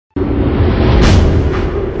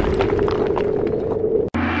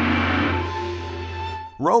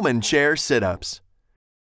Roman chair sit-ups.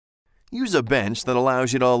 Use a bench that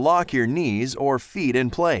allows you to lock your knees or feet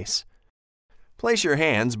in place. Place your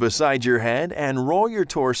hands beside your head and roll your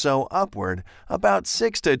torso upward about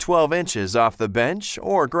 6 to 12 inches off the bench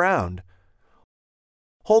or ground.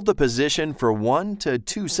 Hold the position for 1 to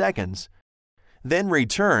 2 seconds. Then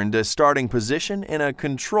return to starting position in a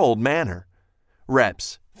controlled manner.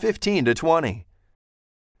 Reps 15 to 20.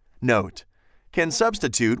 Note: can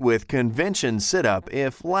substitute with convention sit-up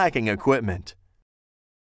if lacking equipment.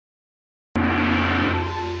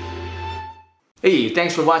 Hey,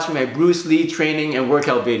 thanks for watching my Bruce Lee training and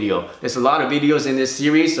workout video. There's a lot of videos in this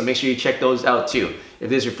series, so make sure you check those out too. If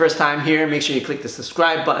this is your first time here, make sure you click the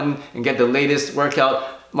subscribe button and get the latest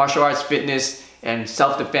workout, martial arts, fitness, and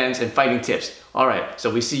self-defense and fighting tips. Alright, so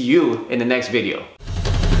we see you in the next video.